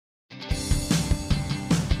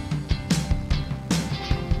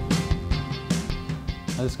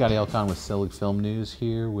Hi, this is Scotty Elcon with Selig Film News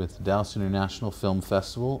here with Dallas International Film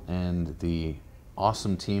Festival and the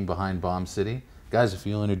awesome team behind Bomb City. Guys, if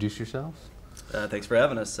you'll introduce yourselves. Thanks for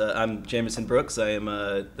having us. I'm Jameson Brooks. I am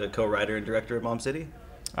the co-writer and director of Bomb City.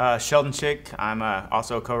 Sheldon. I'm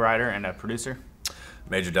also a co-writer and a producer.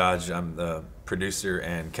 Major Dodge. I'm the producer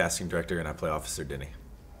and casting director, and I play Officer Denny.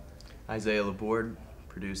 Isaiah LaBorde,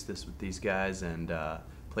 produced this with these guys, and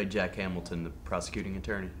played Jack Hamilton, the prosecuting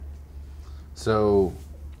attorney. So,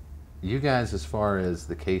 you guys, as far as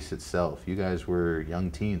the case itself, you guys were young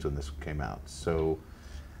teens when this came out. So,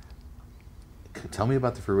 tell me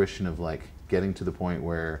about the fruition of like getting to the point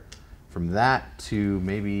where, from that to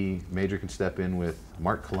maybe Major can step in with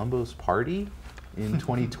Mark Colombo's Party in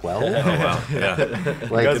 2012. Oh wow, yeah.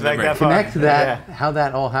 Like, Goes back that connect far. that, Yeah. how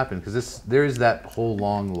that all happened, because there is that whole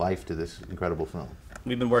long life to this incredible film.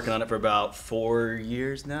 We've been working on it for about 4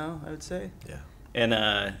 years now, I would say. Yeah. And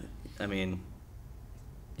I mean,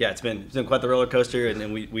 yeah, it's been quite the roller coaster. And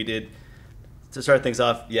then we did, to start things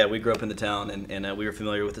off, yeah, we grew up in the town, and we were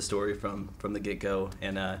familiar with the story from the get-go.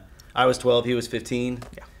 And I was 12, he was 15.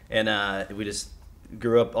 Yeah. And we just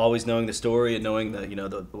grew up always knowing the story and knowing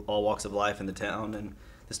the all walks of life in the town, and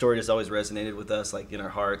the story just always resonated with us, like in our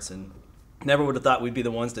hearts, and never would have thought we'd be the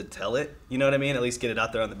ones to tell it, you know what I mean, at least get it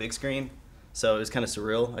out there on the big screen. So it was kind of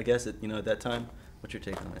surreal, I guess, at that time. What's your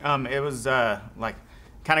take on it? It was like,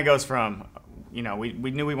 kind of goes from, we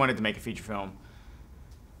knew we wanted to make a feature film.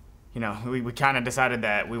 We kind of decided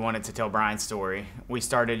that we wanted to tell Brian's story. We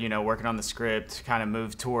started, working on the script, kind of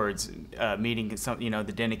moved towards meeting some,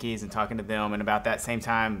 the Dennekeys and talking to them. And about that same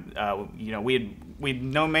time, we'd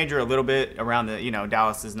known Major a little bit around the,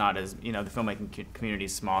 Dallas is not as, the filmmaking community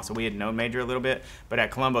is small. So we had known Major a little bit. But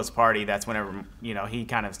at Colombo's Party, that's whenever, he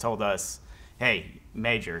kind of told us, hey,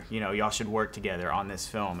 Major, y'all should work together on this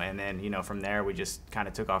film. And then, from there, we just kind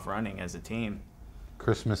of took off running as a team.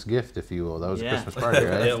 Christmas gift, if you will. That was Yeah. a Christmas party,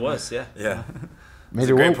 right? Yeah, it was, yeah. Yeah.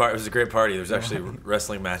 Major, It was a great party. There was actually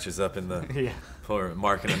wrestling matches up in the Yeah. for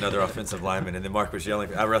Mark and another offensive lineman, and then Mark was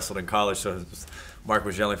yelling. I wrestled in college, so Mark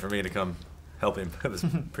was yelling for me to come help him. It was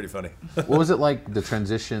pretty funny. What was it like, the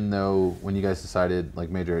transition, though, when you guys decided, like,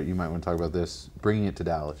 Major, you might want to talk about this, bringing it to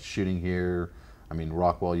Dallas, shooting here? I mean,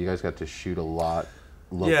 Rockwall, you guys got to shoot a lot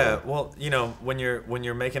local. Yeah, well, when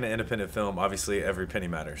you're making an independent film, obviously every penny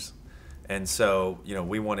matters. And so,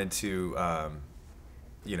 we wanted to,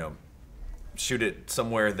 shoot it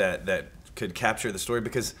somewhere that could capture the story,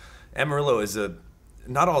 because Amarillo is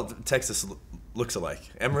not all Texas looks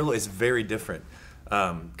alike. Amarillo is very different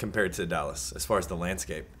compared to Dallas as far as the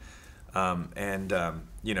landscape. It's a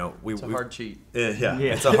hard cheat. Yeah,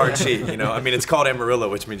 it's a hard cheat. I mean, it's called Amarillo,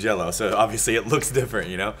 which means yellow, so obviously it looks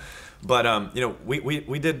different. But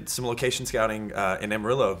we did some location scouting in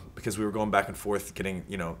Amarillo, because we were going back and forth getting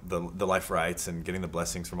the life rights and getting the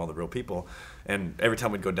blessings from all the real people. And every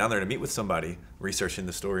time we'd go down there to meet with somebody, researching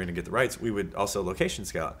the story and to get the rights, we would also location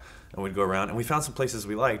scout, and we'd go around, and we found some places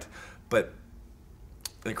we liked. But,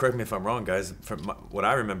 and correct me if I'm wrong, guys, from what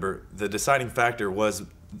I remember, the deciding factor was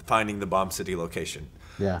finding the Bomb City location.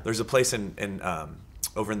 Yeah. There's a place in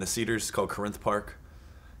over in the Cedars called Corinth Park,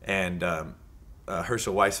 and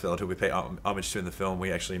Herschel Weisfeld, who we pay homage to in the film,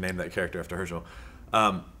 we actually named that character after Herschel.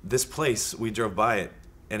 This place, we drove by it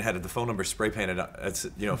and had the phone number spray painted,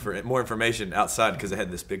 for more information outside, because it had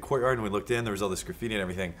this big courtyard, and we looked in, there was all this graffiti and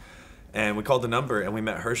everything. And we called the number, and we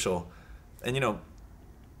met Herschel. And,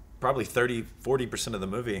 probably 30-40% of the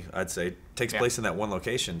movie, I'd say, takes place in that one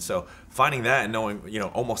location. So finding that and knowing,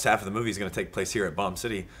 almost half of the movie is going to take place here at Bomb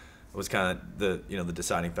City was kind of the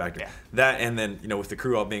deciding factor. Yeah. That, and then, with the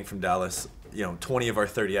crew all being from Dallas, 20 of our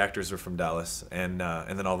 30 actors were from Dallas, and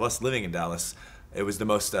then all of us living in Dallas, it was the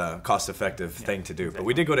most cost-effective thing to do. Exactly. But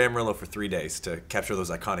we did go to Amarillo for 3 days to capture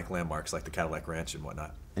those iconic landmarks like the Cadillac Ranch and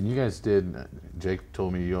whatnot. And you guys did, Jake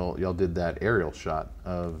told me y'all did that aerial shot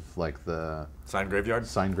of like the Signed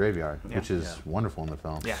Graveyard, which is wonderful in the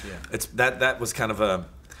film. Yeah. It's that was kind of a,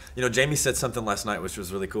 Jamie said something last night which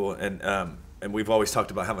was really cool, and we've always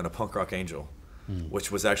talked about having a punk rock angel,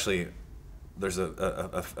 which was actually, there's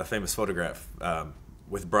a famous photograph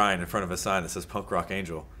with Brian in front of a sign that says Punk Rock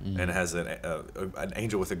Angel, and it has an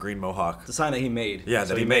angel with a green mohawk. It's a sign that he made. Yeah,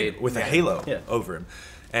 that he made with a halo over him.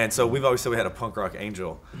 And so we've always said we had a punk rock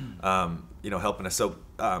angel, helping us. So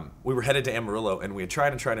we were headed to Amarillo, and we had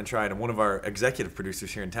tried, and one of our executive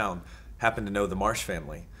producers here in town happened to know the Marsh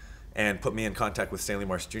family and put me in contact with Stanley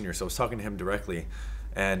Marsh Jr. So I was talking to him directly,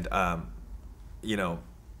 and,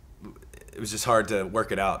 it was just hard to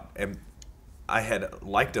work it out. And I had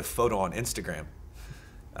liked a photo on Instagram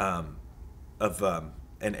of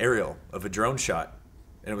an aerial of a drone shot,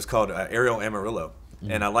 and it was called Aerial Amarillo.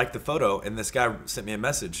 and I liked the photo, and this guy sent me a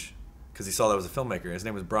message because he saw that I was a filmmaker. His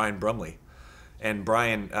name was Brian Brumley, and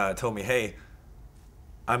Brian told me, hey,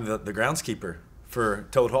 I'm the groundskeeper for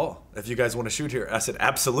Toad Hall. If you guys want to shoot here. I said,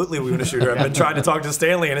 absolutely, we want to shoot here. I've been trying to talk to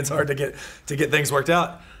Stanley, and it's hard to get things worked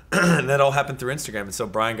out. And that all happened through Instagram, and so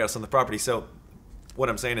Brian got us on the property. So what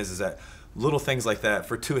I'm saying is that little things like that,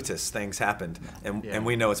 fortuitous things happened, and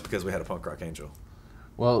we know it's because we had a punk rock angel.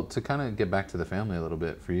 Well, to kind of get back to the family a little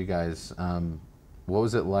bit for you guys, what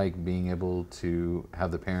was it like being able to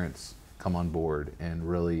have the parents come on board and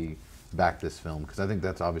really back this film? Because I think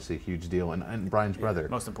that's obviously a huge deal, and Brian's brother.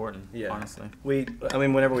 Most important, honestly. I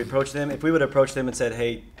mean, whenever we approached them, if we would have approached them and said,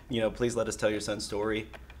 hey, please let us tell your son's story,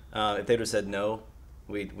 if they'd have said no,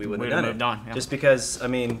 we wouldn't have done it. On, yeah. Just because, I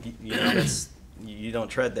mean, that's, you don't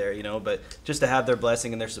tread there, but just to have their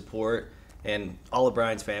blessing and their support and all of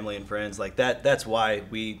Brian's family and friends, like that's why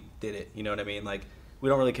we did it. You know what I mean? Like, we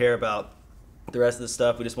don't really care about the rest of the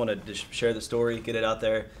stuff. We just want to just share the story, get it out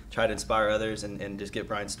there, try to inspire others, and just get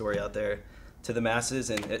Brian's story out there to the masses.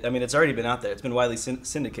 And it's already been out there. It's been widely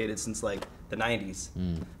syndicated since like the 90s.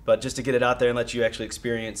 But just to get it out there and let you actually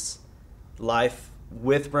experience life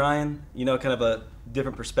with Brian, kind of a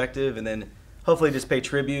different perspective, and then hopefully just pay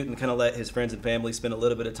tribute and kind of let his friends and family spend a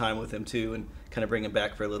little bit of time with him too, and kind of bring him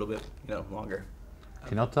back for a little bit, longer.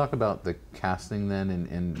 Can y'all talk about the casting then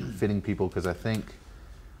and fitting people? Because I think,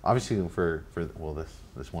 obviously for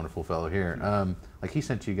this wonderful fellow here, like he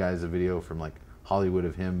sent you guys a video from like Hollywood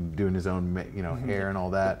of him doing his own hair and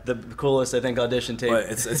all that. The coolest, I think, audition tape. But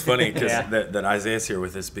it's funny because that Isaiah's here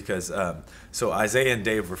with us because so Isaiah and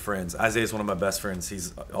Dave were friends. Isaiah's one of my best friends.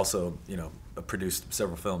 He's also produced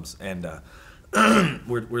several films, and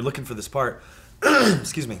we're looking for this part.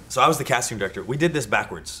 Excuse me. So I was the casting director. We did this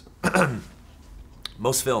backwards.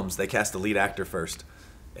 Most films, they cast the lead actor first,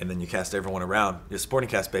 and then you cast everyone around. Your supporting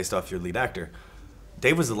cast based off your lead actor.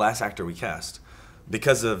 Dave was the last actor we cast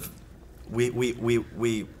because of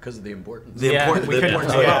because of the importance.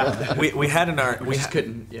 We had in our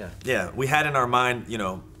we had in our mind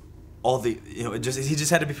all the he just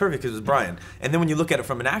had to be perfect because it was Brian. And then when you look at it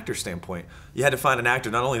from an actor standpoint, you had to find an actor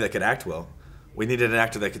not only that could act well. We needed an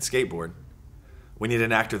actor that could skateboard. We needed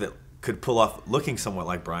an actor that could pull off looking somewhat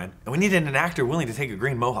like Brian, and we needed an actor willing to take a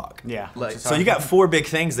green mohawk. Yeah. So you got 4 big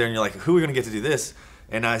things there, and you're like, who are we going to get to do this?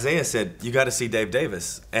 And Isaiah said, you got to see Dave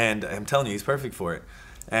Davis, and I'm telling you, he's perfect for it.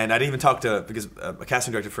 And I'd even talked to, because a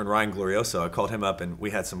casting director friend, Ryan Glorioso, I called him up, and we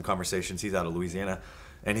had some conversations. He's out of Louisiana,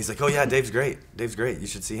 and he's like, oh yeah, Dave's great. Dave's great. You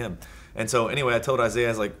should see him. And so anyway, I told Isaiah, I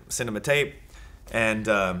was like, send him a tape, and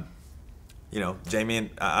Jamie,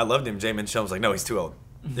 I loved him. Jamie and Sheldon was like, no, he's too old.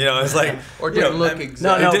 It's like, or didn't look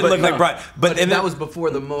exactly. It didn't look like Brian. But that was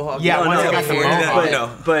before the mohawk. Yeah, once I got the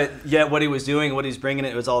mohawk. But what he was doing, what he's bringing,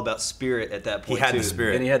 it was all about spirit at that point. He had too. the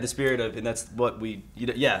spirit, and he had the spirit of, and that's what we. I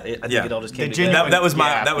think it all just came together. That was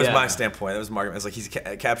my standpoint. That was my. It's like he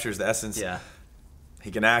captures the essence. Yeah.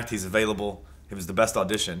 He can act. He's available. It was the best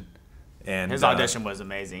audition. And his audition was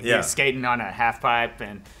amazing. Yeah. He was skating on a half pipe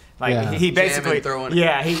and. He basically,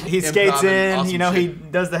 he skates in, he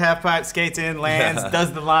does the half pipe, skates in, lands,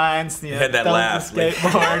 does the lines, he had that laugh. The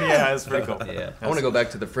skateboard, it was pretty cool. Yeah. I want to go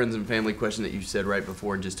back to the friends and family question that you said right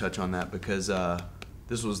before and just touch on that because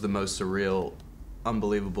this was the most surreal,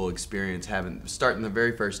 unbelievable experience starting the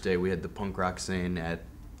very first day. We had the punk rock scene at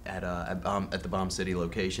the Bomb City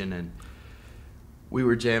location, and we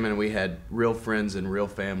were jamming, and we had real friends and real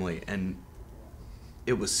family, and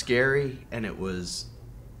it was scary, and it was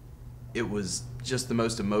just the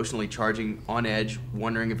most emotionally charging, on edge,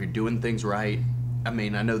 wondering if you're doing things right. I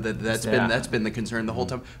mean, I know that's been the concern the whole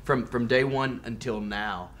time from day one until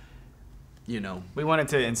now. We wanted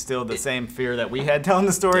to instill the same fear that we had telling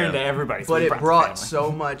the story into everybody. But it brought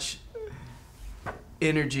so much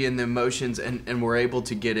energy and the emotions, and we're able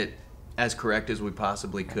to get it as correct as we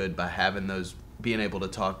possibly could by being able to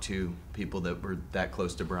talk to people that were that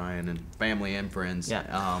close to Brian and family and friends.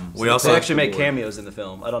 Yeah. We also actually make cameos in the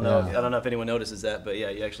film. I don't know if anyone notices that, but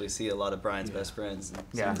you actually see a lot of Brian's best friends.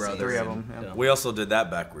 And brothers. 3 of them. Yeah. We also did that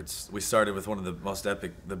backwards. We started with one of the most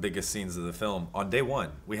epic, the biggest scenes of the film. On day one,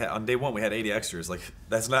 we had 80 extras. Like,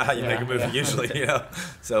 that's not how you make a movie usually,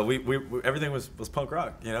 So we everything was punk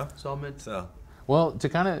rock, Solid. So. Well, to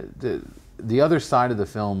kind of the other side of the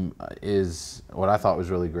film is what I thought was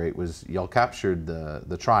really great was y'all captured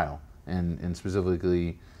the trial and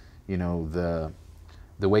specifically, the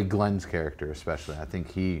way Glenn's character especially. I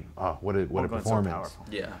think what a performance. So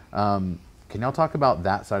yeah. Can y'all talk about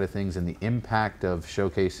that side of things and the impact of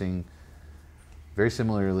showcasing? Very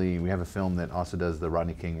similarly, we have a film that also does the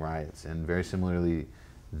Rodney King riots, and very similarly,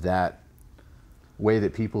 that way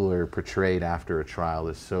that people are portrayed after a trial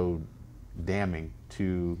is so damning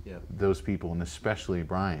to Yep. those people, and especially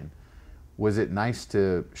Brian. Was it nice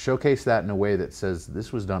to showcase that in a way that says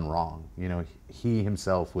this was done wrong? You know, he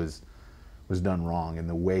himself was done wrong in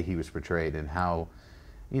the way he was portrayed, and how,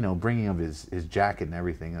 you know, bringing of his jacket and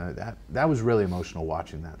everything. That was really emotional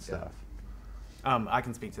watching that stuff. I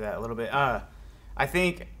can speak to that a little bit. I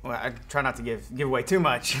think, well, I try not to give away too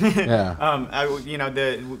much. Yeah.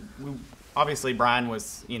 Obviously Brian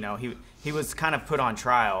was, you know, he was kind of put on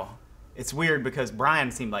trial. It's weird because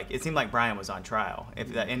it seemed like Brian was on trial,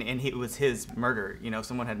 and it was his murder. You know,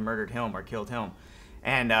 someone had murdered him or killed him,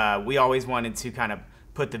 and we always wanted to kind of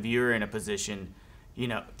put the viewer in a position. You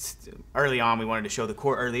know, early on we wanted to show the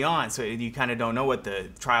court early on, so you kind of don't know what the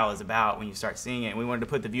trial is about when you start seeing it. And we wanted to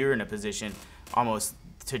put the viewer in a position almost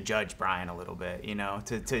to judge Brian a little bit. You know,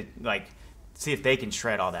 to like see if they can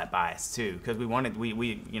shred all that bias too, because we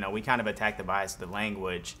kind of attacked the bias of the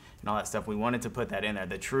language and all that stuff. We wanted to put that in there,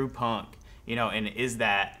 the true punk, you know, and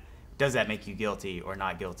does that make you guilty or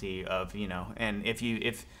not guilty of, you know? And if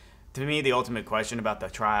to me the ultimate question about the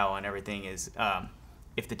trial and everything is,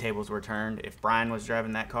 if the tables were turned, if Brian was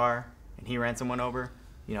driving that car and he ran someone over,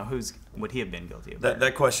 you know, would he have been guilty of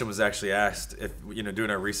that question was actually asked. If, you know,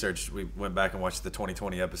 doing our research, we went back and watched the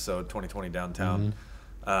 2020 episode, 2020 Downtown,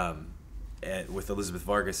 with Elizabeth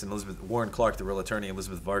Vargas, and Warren Clark, the real attorney,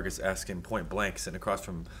 Elizabeth Vargas asked him point blank, sitting across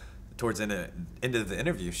from, towards the end of the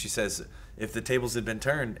interview, she says, if the tables had been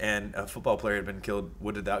turned and a football player had been killed,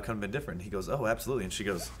 would the outcome have been different? He goes, oh, absolutely. And she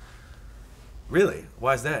goes, really?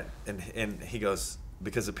 Why is that? And he goes,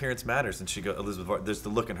 because appearance matters. And she goes, Elizabeth Vargas, there's the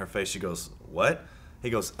look in her face. She goes, what? He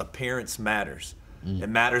goes, appearance matters. It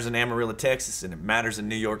matters in Amarillo, Texas, and it matters in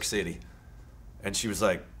New York City. And she was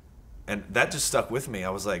like, and that just stuck with me. I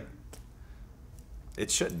was like, it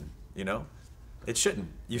shouldn't, you know? It shouldn't.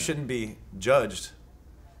 You shouldn't be judged.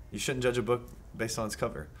 You shouldn't judge a book based on its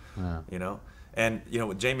cover, you know? And, you know,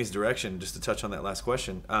 with Jamie's direction, just to touch on that last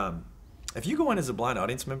question, if you go in as a blind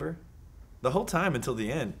audience member, the whole time until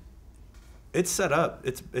the end, it's set up.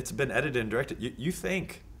 It's been edited and directed. You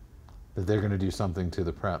think That they're going to do something to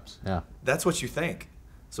the preps. Yeah. that's what you think.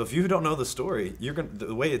 So if you don't know the story,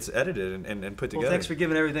 the way it's edited and put together. Well, thanks for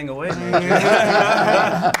giving everything away, man.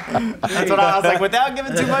 That's what I was like, without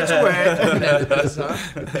giving too much away.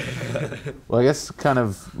 Well, I guess kind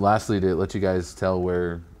of lastly to let you guys tell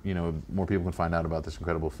where, you know, more people can find out about this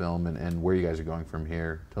incredible film and where you guys are going from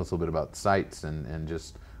here. Tell us a little bit about the sites and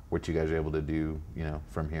just what you guys are able to do, you know,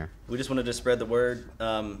 from here. We just wanted to spread the word.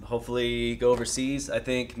 Hopefully go overseas. I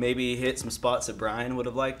think maybe hit some spots that Brian would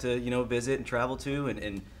have liked to, you know, visit and travel to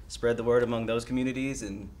and spread the word among those communities.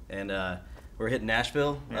 And we're hitting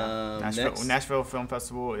Nashville. Yeah. Next. Nashville Film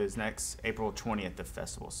Festival is next April 20th. The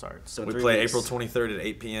festival starts. So We play April 23rd at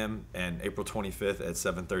 8 p.m. and April 25th at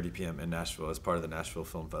 7:30 p.m. in Nashville as part of the Nashville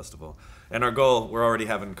Film Festival. And our goal, we're already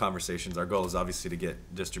having conversations, our goal is obviously to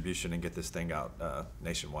get distribution and get this thing out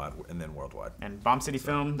nationwide and then worldwide. And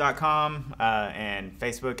bombcityfilm.com and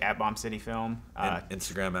Facebook at bombcityfilm. And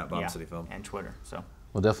Instagram at bombcityfilm. And Twitter. So.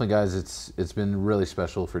 Well, definitely, guys, it's been really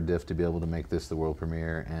special for Diff to be able to make this the world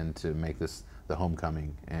premiere and to make this the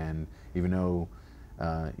homecoming. And even though,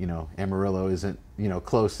 you know, Amarillo isn't, you know,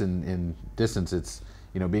 close in distance, it's,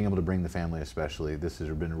 you know, being able to bring the family especially, this has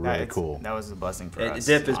been really cool. That was a blessing for us.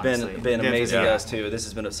 Diff has honestly. been amazing yeah. to us, too. This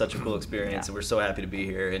has been such a cool experience, and we're so happy to be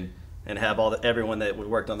here and have everyone that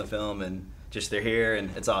worked on the film, and just they're here, and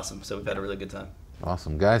it's awesome. So we've had a really good time.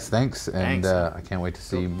 Awesome. Guys, thanks. And Thanks. I can't wait to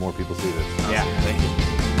see more people see this. Yeah. Thank you.